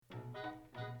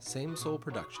Same Soul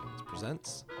Productions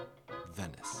presents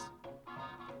Venice.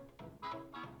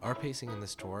 Our pacing in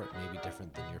this tour may be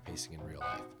different than your pacing in real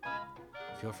life.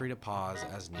 Feel free to pause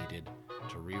as needed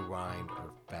to rewind or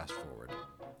fast forward.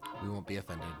 We won't be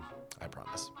offended, I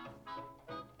promise.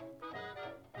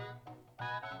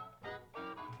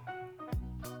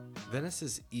 Venice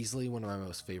is easily one of my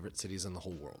most favorite cities in the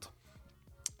whole world.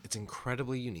 It's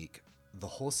incredibly unique. The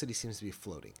whole city seems to be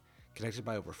floating, connected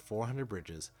by over 400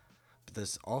 bridges, but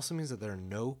this also means that there are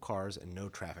no cars and no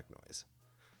traffic noise.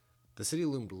 The city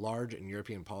loomed large in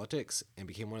European politics and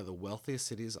became one of the wealthiest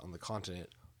cities on the continent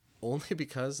only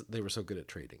because they were so good at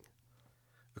trading.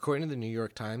 According to the New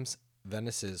York Times,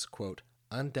 Venice is, quote,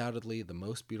 undoubtedly the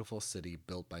most beautiful city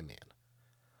built by man.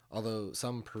 Although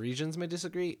some Parisians may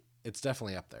disagree, it's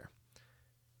definitely up there.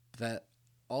 That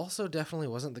also definitely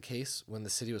wasn't the case when the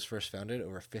city was first founded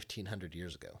over 1,500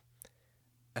 years ago.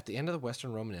 At the end of the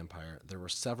Western Roman Empire, there were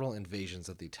several invasions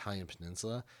of the Italian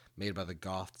peninsula made by the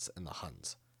Goths and the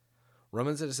Huns.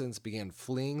 Roman citizens began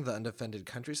fleeing the undefended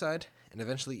countryside, and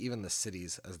eventually even the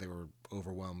cities, as they were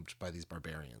overwhelmed by these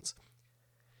barbarians.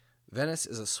 Venice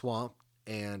is a swamp,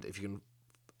 and if you can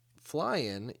fly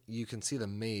in, you can see the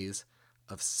maze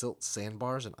of silt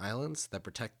sandbars and islands that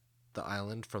protect the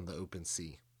island from the open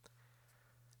sea.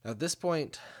 Now, at this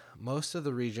point, most of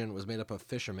the region was made up of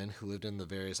fishermen who lived in the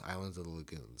various islands of the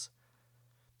lagoons.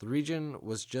 The region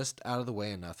was just out of the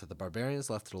way enough that the barbarians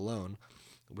left it alone,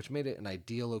 which made it an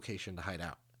ideal location to hide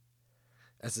out.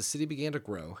 As the city began to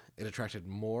grow, it attracted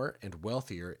more and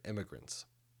wealthier immigrants.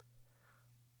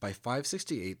 By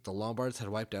 568, the Lombards had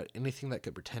wiped out anything that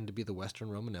could pretend to be the Western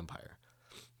Roman Empire.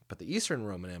 But the Eastern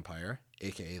Roman Empire,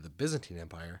 aka the Byzantine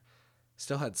Empire,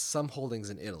 still had some holdings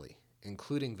in Italy,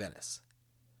 including Venice.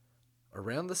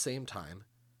 Around the same time,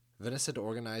 Venice had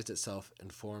organized itself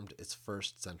and formed its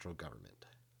first central government.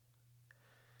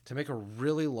 To make a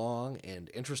really long and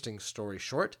interesting story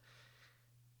short,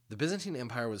 the Byzantine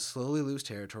Empire would slowly lose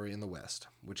territory in the west,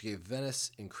 which gave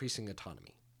Venice increasing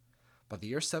autonomy. By the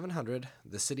year 700,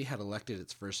 the city had elected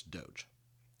its first doge.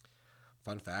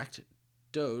 Fun fact,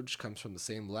 doge comes from the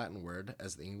same Latin word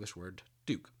as the English word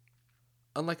duke.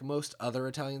 Unlike most other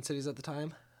Italian cities at the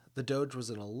time, the doge was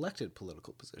an elected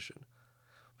political position.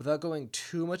 Without going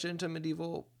too much into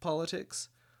medieval politics,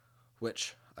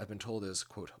 which I've been told is,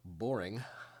 quote, boring,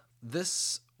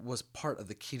 this was part of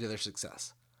the key to their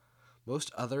success.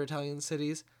 Most other Italian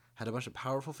cities had a bunch of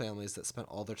powerful families that spent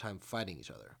all their time fighting each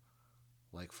other,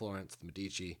 like Florence, the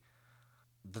Medici.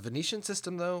 The Venetian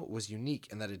system, though, was unique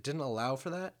in that it didn't allow for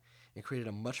that and created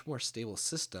a much more stable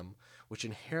system, which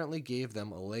inherently gave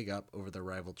them a leg up over their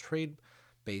rival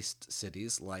trade-based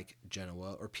cities like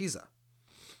Genoa or Pisa.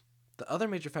 The other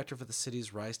major factor for the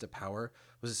city's rise to power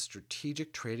was a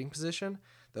strategic trading position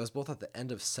that was both at the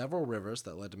end of several rivers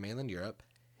that led to mainland Europe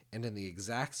and in the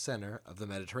exact center of the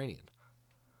Mediterranean.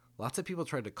 Lots of people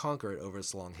tried to conquer it over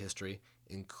its long history,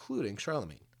 including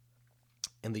Charlemagne.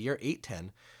 In the year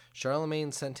 810,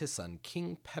 Charlemagne sent his son,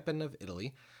 King Pepin of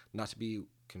Italy, not to be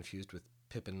confused with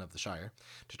Pippin of the Shire,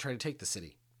 to try to take the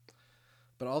city.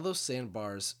 But all those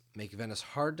sandbars make Venice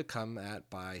hard to come at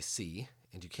by sea,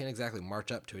 and you can't exactly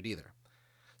march up to it either.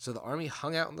 So the army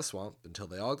hung out in the swamp until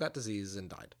they all got diseases and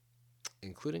died,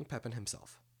 including Pepin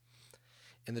himself.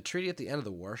 In the treaty at the end of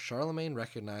the war, Charlemagne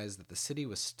recognized that the city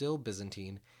was still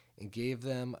Byzantine and gave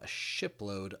them a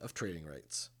shipload of trading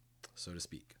rights, so to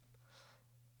speak.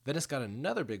 Venice got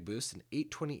another big boost in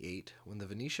 828 when the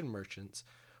Venetian merchants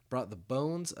brought the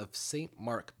bones of St.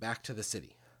 Mark back to the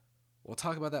city. We'll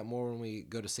talk about that more when we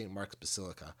go to St. Mark's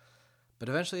Basilica. But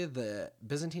eventually the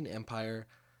Byzantine Empire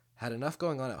had enough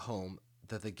going on at home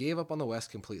that they gave up on the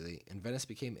West completely and Venice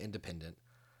became independent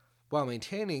while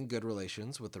maintaining good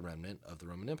relations with the remnant of the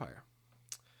Roman Empire.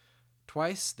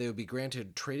 Twice they would be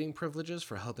granted trading privileges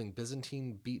for helping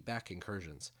Byzantine beat back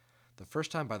incursions, the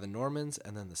first time by the Normans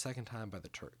and then the second time by the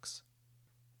Turks.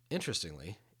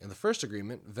 Interestingly, in the first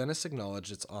agreement, Venice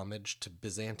acknowledged its homage to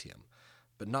Byzantium,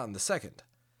 but not in the second.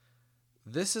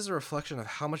 This is a reflection of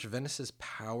how much Venice's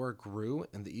power grew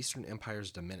and the Eastern empires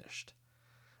diminished.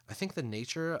 I think the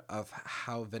nature of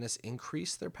how Venice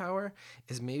increased their power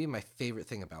is maybe my favorite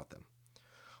thing about them.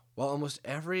 While almost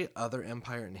every other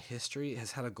empire in history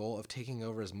has had a goal of taking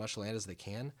over as much land as they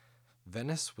can,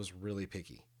 Venice was really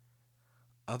picky.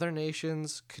 Other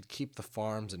nations could keep the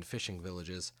farms and fishing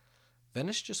villages.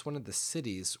 Venice just wanted the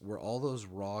cities where all those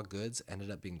raw goods ended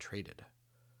up being traded.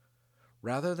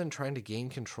 Rather than trying to gain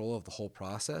control of the whole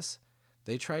process,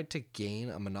 they tried to gain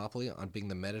a monopoly on being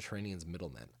the Mediterranean's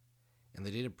middlemen. And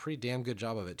they did a pretty damn good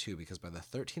job of it too, because by the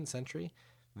 13th century,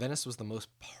 Venice was the most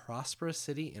prosperous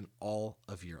city in all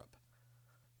of Europe.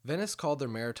 Venice called their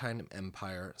maritime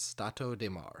empire Stato de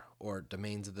Mar, or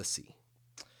Domains of the Sea.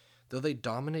 Though they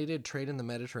dominated trade in the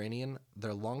Mediterranean,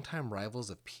 their longtime rivals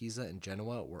of Pisa and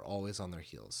Genoa were always on their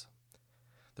heels.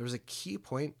 There was a key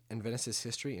point in Venice's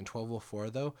history in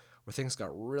 1204, though, where things got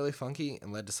really funky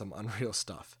and led to some unreal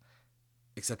stuff.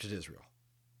 Except at Israel.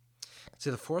 See,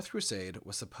 the Fourth Crusade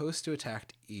was supposed to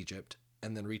attack Egypt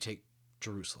and then retake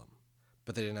Jerusalem,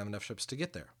 but they didn't have enough ships to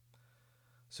get there.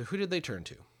 So who did they turn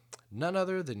to? None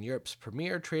other than Europe's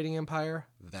premier trading empire,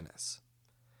 Venice.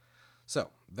 So,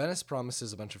 Venice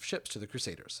promises a bunch of ships to the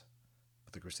Crusaders,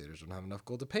 but the Crusaders don't have enough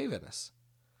gold to pay Venice.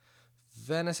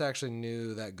 Venice actually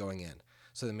knew that going in,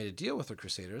 so they made a deal with the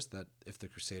Crusaders that if the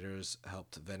Crusaders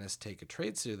helped Venice take a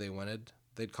trade city they wanted,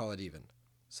 they'd call it even.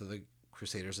 So the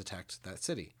Crusaders attacked that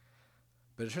city.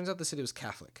 But it turns out the city was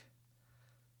Catholic.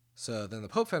 So then the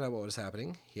Pope found out what was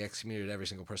happening. He excommunicated every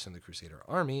single person in the Crusader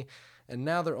army, and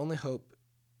now their only hope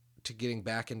to getting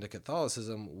back into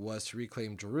Catholicism was to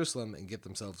reclaim Jerusalem and get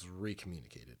themselves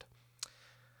recommunicated.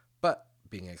 But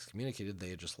being excommunicated, they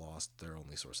had just lost their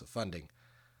only source of funding.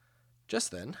 Just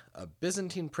then, a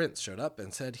Byzantine prince showed up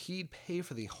and said he'd pay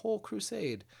for the whole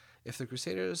crusade if the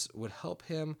Crusaders would help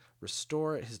him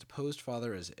restore his deposed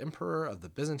father as emperor of the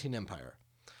Byzantine Empire.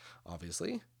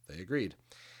 Obviously, they agreed,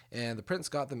 and the prince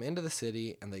got them into the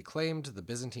city, and they claimed the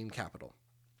Byzantine capital.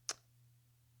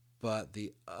 But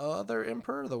the other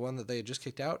emperor, the one that they had just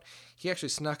kicked out, he actually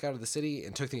snuck out of the city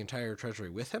and took the entire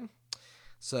treasury with him.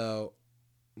 So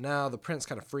now the prince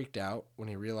kind of freaked out when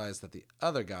he realized that the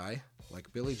other guy,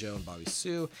 like Billy Joe and Bobby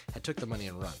Sue, had took the money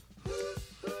and run.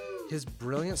 His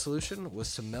brilliant solution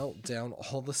was to melt down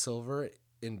all the silver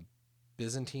in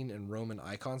Byzantine and Roman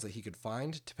icons that he could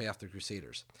find to pay off the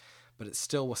Crusaders, but it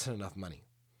still wasn't enough money.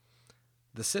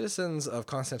 The citizens of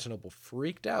Constantinople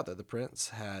freaked out that the prince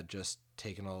had just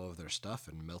taken all of their stuff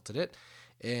and melted it,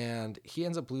 and he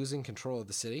ends up losing control of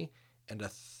the city, and a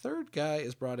third guy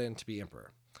is brought in to be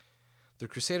emperor. The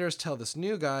Crusaders tell this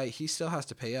new guy he still has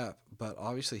to pay up, but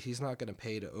obviously he's not going to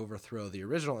pay to overthrow the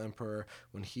original emperor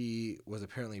when he was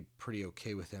apparently pretty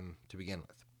okay with him to begin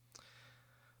with.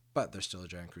 But there's still a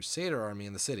giant Crusader army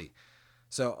in the city.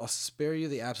 So I'll spare you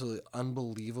the absolutely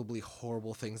unbelievably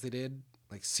horrible things they did.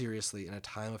 Like, seriously, in a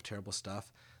time of terrible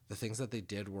stuff, the things that they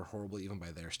did were horrible even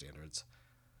by their standards.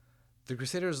 The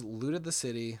Crusaders looted the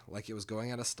city like it was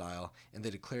going out of style, and they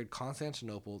declared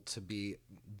Constantinople to be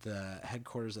the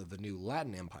headquarters of the new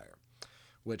Latin Empire,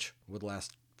 which would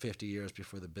last 50 years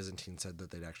before the Byzantines said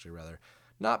that they'd actually rather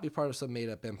not be part of some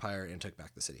made-up empire and took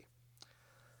back the city.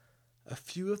 A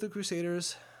few of the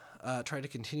Crusaders tried to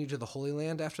continue to the Holy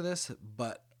Land after this,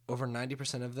 but over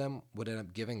 90% of them would end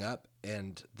up giving up,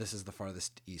 and this is the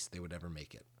farthest east they would ever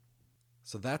make it.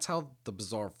 So that's how the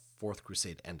bizarre Fourth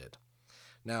Crusade ended.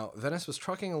 Now, Venice was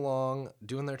trucking along,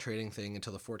 doing their trading thing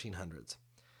until the 1400s.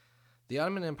 The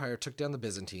Ottoman Empire took down the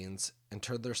Byzantines and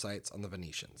turned their sights on the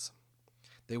Venetians.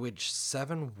 They waged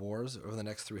 7 wars over the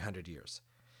next 300 years.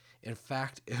 In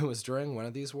fact, it was during one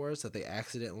of these wars that they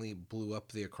accidentally blew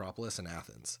up the Acropolis in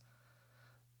Athens.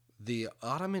 The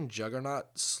Ottoman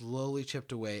juggernaut slowly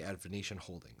chipped away at Venetian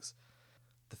holdings.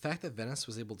 The fact that Venice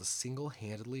was able to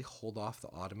single-handedly hold off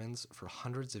the Ottomans for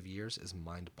hundreds of years is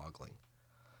mind-boggling.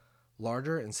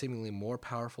 Larger and seemingly more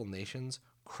powerful nations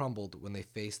crumbled when they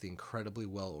faced the incredibly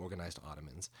well-organized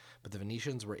Ottomans, but the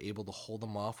Venetians were able to hold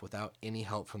them off without any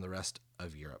help from the rest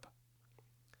of Europe.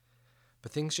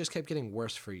 But things just kept getting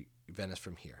worse for Venice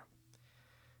from here.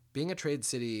 Being a trade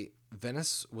city,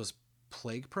 Venice was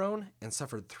plague-prone and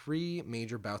suffered 3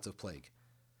 major bouts of plague.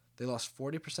 They lost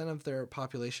 40% of their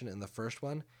population in the first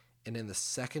one, and in the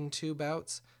second 2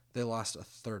 bouts, they lost a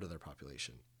third of their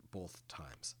population, both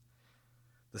times.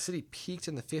 The city peaked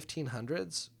in the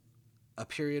 1500s, a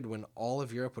period when all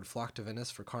of Europe would flock to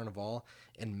Venice for Carnival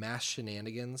and mass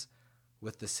shenanigans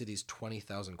with the city's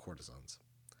 20,000 courtesans.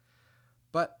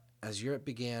 But as Europe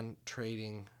began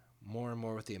trading more and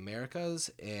more with the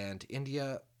Americas and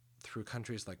India through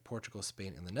countries like Portugal,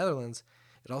 Spain, and the Netherlands,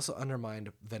 it also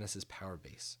undermined Venice's power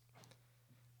base.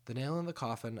 The nail in the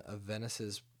coffin of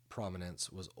Venice's prominence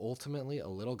was ultimately a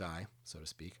little guy, so to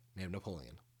speak, named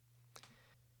Napoleon.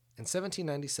 In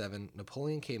 1797,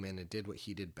 Napoleon came in and did what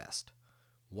he did best: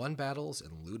 won battles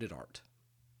and looted art.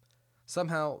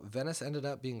 Somehow, Venice ended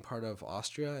up being part of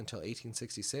Austria until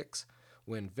 1866,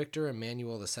 when Victor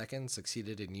Emmanuel II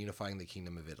succeeded in unifying the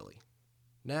Kingdom of Italy.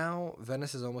 Now,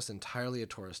 Venice is almost entirely a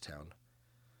tourist town,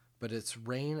 but its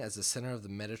reign as the center of the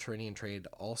Mediterranean trade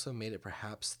also made it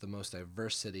perhaps the most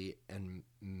diverse city in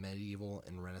medieval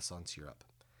and Renaissance Europe,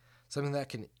 something that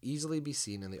can easily be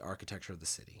seen in the architecture of the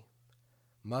city.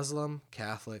 Muslim,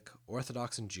 Catholic,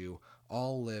 Orthodox, and Jew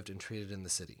all lived and traded in the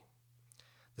city.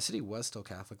 The city was still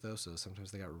Catholic, though, so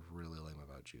sometimes they got really lame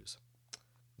about Jews.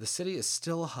 The city is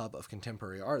still a hub of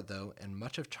contemporary art, though, and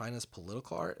much of China's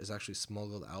political art is actually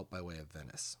smuggled out by way of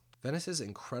Venice. Venice's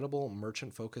incredible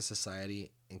merchant-focused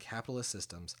society and capitalist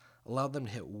systems allowed them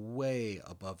to hit way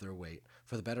above their weight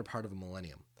for the better part of a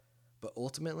millennium. But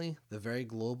ultimately, the very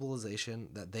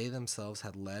globalization that they themselves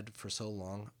had led for so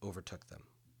long overtook them.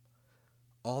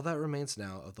 All that remains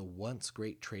now of the once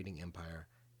great trading empire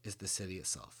is the city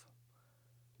itself,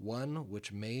 one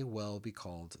which may well be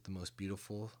called the most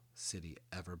beautiful city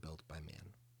ever built by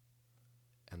man.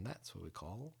 And that's what we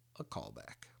call a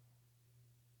callback.